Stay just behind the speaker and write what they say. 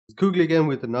Quickly again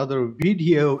with another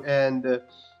video, and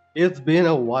it's been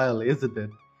a while, isn't it?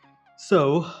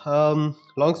 So,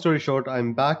 long story short,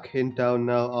 I'm back in town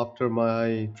now after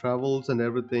my travels and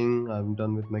everything. I'm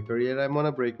done with my career. I'm on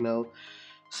a break now.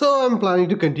 So, I'm planning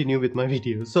to continue with my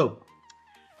videos. So,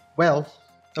 well,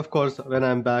 of course, when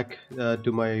I'm back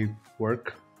to my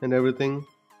work and everything,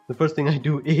 the first thing I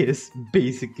do is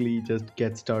basically just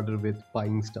get started with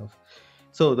buying stuff.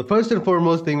 So, the first and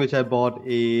foremost thing which I bought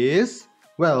is,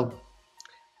 well,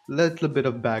 little bit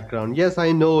of background. Yes,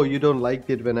 I know you don't like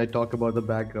it when I talk about the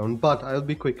background, but I'll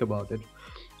be quick about it.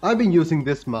 I've been using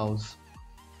this mouse.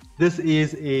 This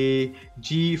is a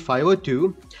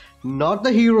G502, not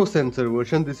the Hero Sensor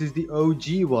version. This is the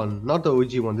OG one, not the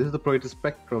OG one. This is the Pro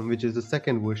Spectrum, which is the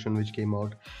second version which came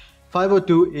out.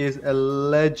 502 is a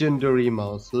legendary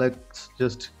mouse. Let's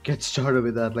just get started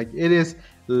with that. Like, it is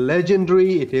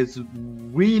legendary. It is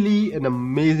really an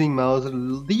amazing mouse,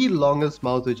 the longest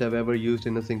mouse which I've ever used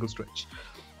in a single stretch,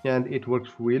 and it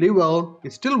works really well.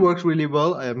 It still works really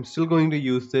well. I am still going to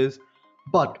use this,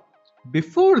 but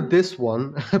before this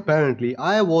one, apparently,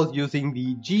 I was using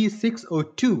the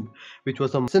G602, which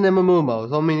was an MMO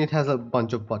mouse. I mean, it has a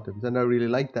bunch of buttons, and I really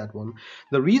like that one.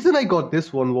 The reason I got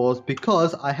this one was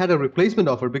because I had a replacement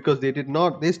offer, because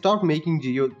they stopped making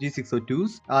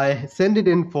G602s. I sent it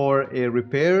in for a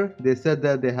repair. They said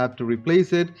that they have to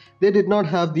replace it. They did not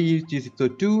have the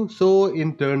G602, so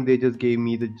in turn, they just gave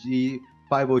me the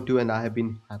G502, and I have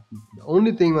been happy. The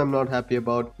only thing I'm not happy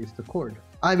about is the cord.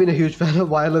 I've been a huge fan of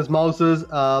wireless mouses.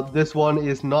 This one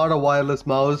is not a wireless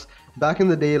mouse. Back in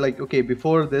the day, like, okay,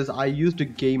 before this, I used to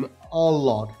game a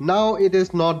lot. Now it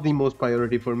is not the most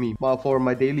priority for me. For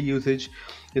my daily usage,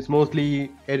 it's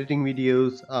mostly editing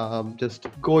videos, just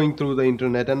going through the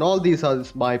internet, and all these are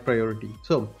my priority.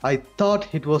 So I thought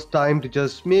it was time to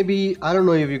just maybe, I don't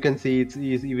know if you can see it's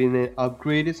even an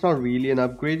upgrade. It's not really an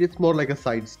upgrade. It's more like a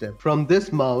sidestep. From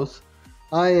this mouse,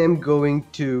 I am going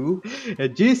to a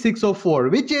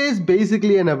G604, which is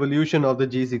basically an evolution of the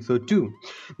G602.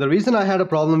 The reason I had a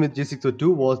problem with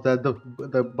G602 was that the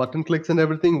button clicks and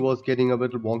everything was getting a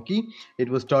little wonky. It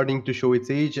was starting to show its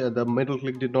age. The middle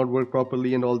click did not work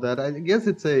properly and all that. I guess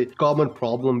it's a common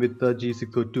problem with the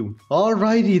G602.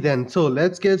 Alrighty then, so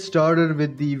let's get started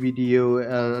with the video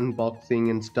unboxing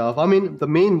and stuff. I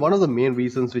mean, one of the main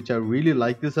reasons which I really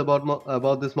like this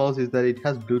about this mouse is that it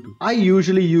has Bluetooth. I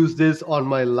usually use this on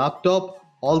my laptop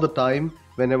all the time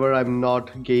whenever I'm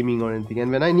not gaming or anything,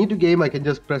 and when I need to game, I can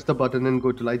just press the button and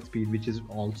go to Lightspeed, which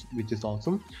is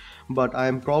awesome. But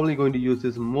I'm probably going to use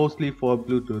this mostly for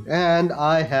Bluetooth, and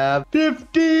I have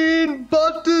 15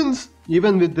 buttons.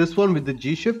 Even with this one, with the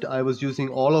G Shift, I was using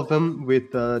all of them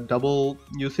with double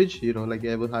usage. You know, like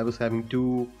I was having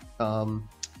two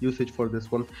usage for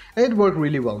this one, and it worked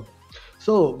really well.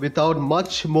 So without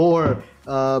much more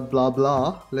blah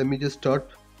blah, let me just start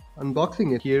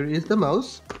unboxing it. Here is the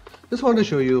mouse. Just want to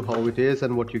show you how it is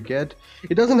and what you get.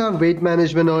 It doesn't have weight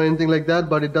management or anything like that,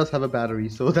 but it does have a battery,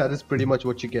 so that is pretty much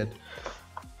what you get.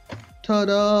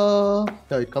 Ta-da!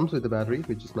 It comes with a battery,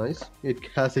 which is nice. It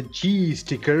has a G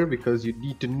sticker because you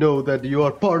need to know that you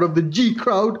are part of the G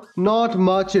crowd. Not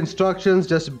much instructions,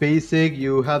 just basic.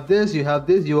 You have this, you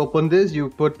open this, you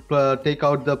take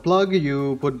out the plug,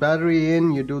 you put battery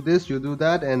in, you do this, you do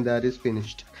that, and that is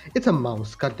finished. It's a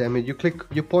mouse, god damn it.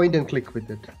 You point and click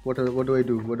with it. What do I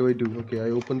do? Okay,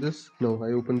 I open this. No,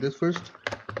 I open this first.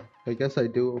 I guess I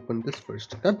do open this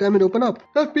first. God damn it, open up.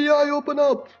 FBI, open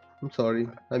up. I'm sorry,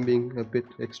 I'm being a bit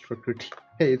extra gritty.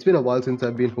 Hey, it's been a while since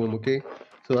I've been home, okay?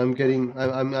 So I'm getting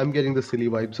the silly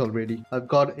vibes already. I've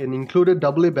got an included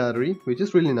AA battery, which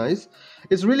is really nice.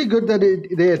 It's really good that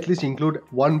they at least include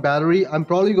one battery. I'm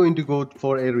probably going to go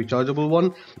for a rechargeable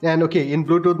one. And okay, in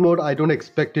Bluetooth mode, I don't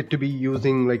expect it to be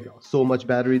using like so much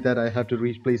battery that I have to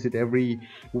replace it every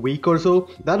week or so.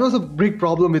 That was a big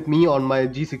problem with me on my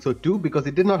G602 because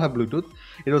it did not have Bluetooth.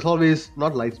 It was always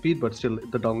not Lightspeed, but still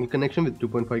the dongle connection with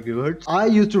 2.5 gigahertz. I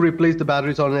used to replace the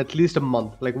batteries on at least a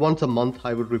month. Like once a month,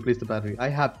 I would replace the battery. I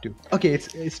have to. Okay,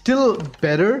 it's still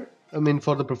better. I mean,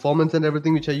 for the performance and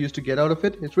everything which I used to get out of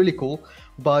it, it's really cool.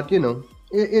 But you know,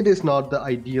 it is not the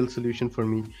ideal solution for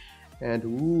me. And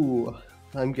ooh,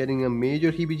 I'm getting a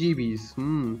major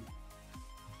heebie-jeebies.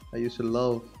 I used to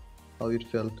love how it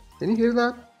felt. Can you hear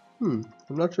that? I'm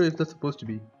not sure if that's supposed to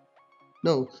be.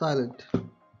 No, silent.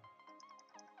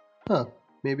 Huh,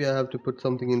 maybe I have to put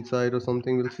something inside or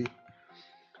something, we'll see.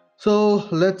 So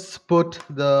let's put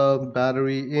the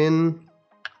battery in,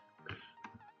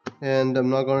 and I'm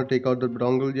not going to take out the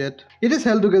dongle yet. It is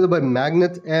held together by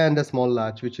magnets and a small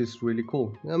latch, which is really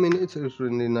cool. I mean, it's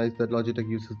really nice that Logitech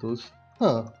uses those.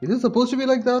 Huh, is it supposed to be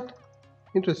like that?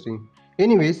 Interesting.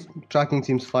 Anyways, tracking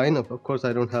seems fine. Of course,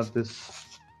 I don't have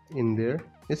this in there.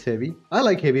 It's heavy. I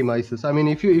like heavy mices. I mean,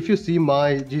 if you see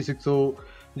my G60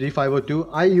 G502,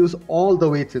 I use all the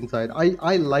weights inside.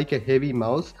 I like a heavy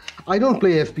mouse. I don't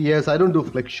play FPS. I don't do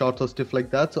like shots or stuff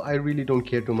like that. So I really don't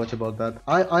care too much about that.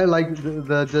 I like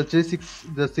the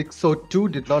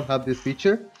G602 did not have this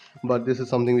feature, but this is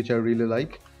something which I really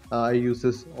like. I use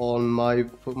this on my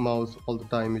mouse all the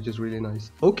time, which is really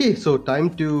nice. Okay, so time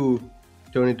to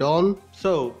turn it on.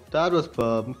 So that was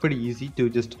pretty easy to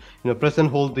just press and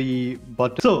hold the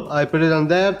button. So I put it on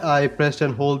there. I pressed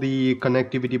and hold the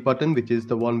connectivity button, which is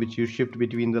the one which you shift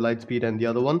between the Lightspeed and the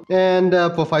other one, and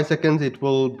for 5 seconds it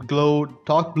will glow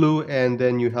dark blue, and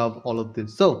then you have all of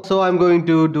this. So I'm going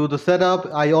to do the setup.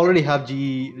 I already have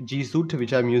G Suite,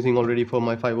 which I'm using already for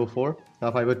my 504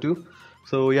 502.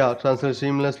 So yeah, transfer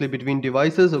seamlessly between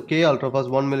devices. Okay, ultra fast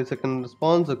 1 millisecond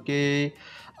response. Okay,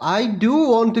 I do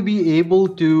want to be able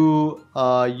to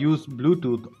use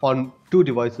Bluetooth on 2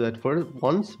 devices at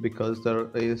once, because there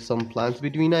is some plans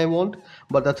between I want,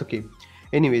 but that's okay.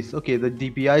 Anyways, okay, the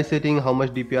DPI setting, how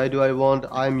much DPI do I want?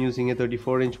 I'm using a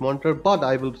 34-inch monitor, but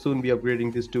I will soon be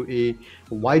upgrading this to a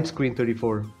widescreen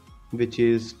 34, which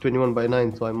is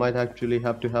 21:9, so I might actually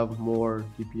have to have more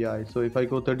DPI. So if I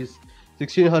go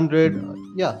 1600,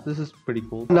 yeah, this is pretty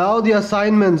cool. Now the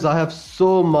assignments. I have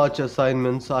so much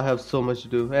assignments. I have so much to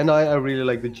do, and I really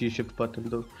like the G shift button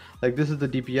though. Like, this is the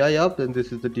DPI up and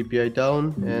this is the DPI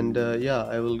down, and yeah,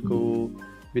 I will go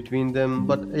between them.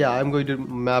 But yeah, I'm going to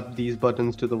map these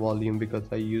buttons to the volume because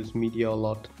I use media a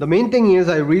lot. The main thing is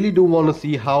I really do want to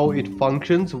see how it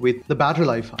functions with the battery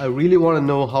life. I really want to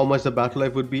know how much the battery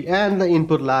life would be, and the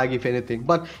input lag, if anything.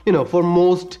 But for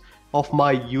most of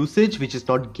my usage, which is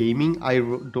not gaming, I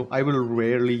will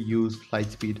rarely use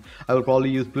Lightspeed. I will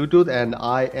probably use Bluetooth, and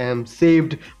I am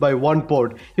saved by one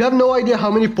port. You have no idea how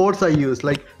many ports I use.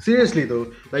 Like, seriously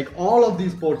though, like, all of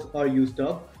these ports are used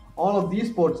up. All of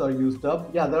these ports are used up.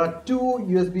 Yeah, there are 2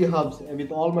 USB hubs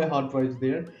with all my hard drives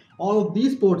there. All of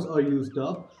these ports are used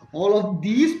up. All of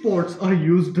these ports are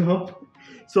used up.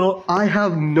 So I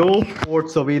have no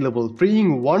ports available.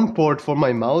 Freeing one port for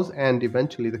my mouse and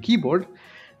eventually the keyboard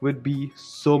would be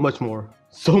so much more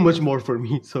for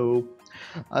me. So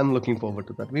I'm looking forward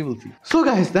to that. We will see. So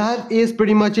guys, that is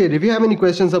pretty much it. If you have any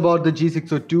questions about the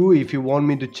G602, if you want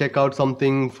me to check out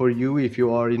something for you, if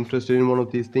you are interested in one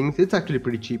of these things, it's actually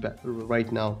pretty cheap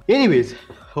right now. Anyways,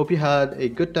 hope you had a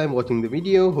good time watching the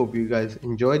video. Hope you guys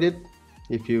enjoyed it.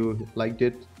 If you liked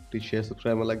it, please share,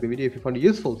 subscribe, and like the video if you found it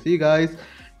useful. See you guys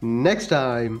next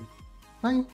time. Bye.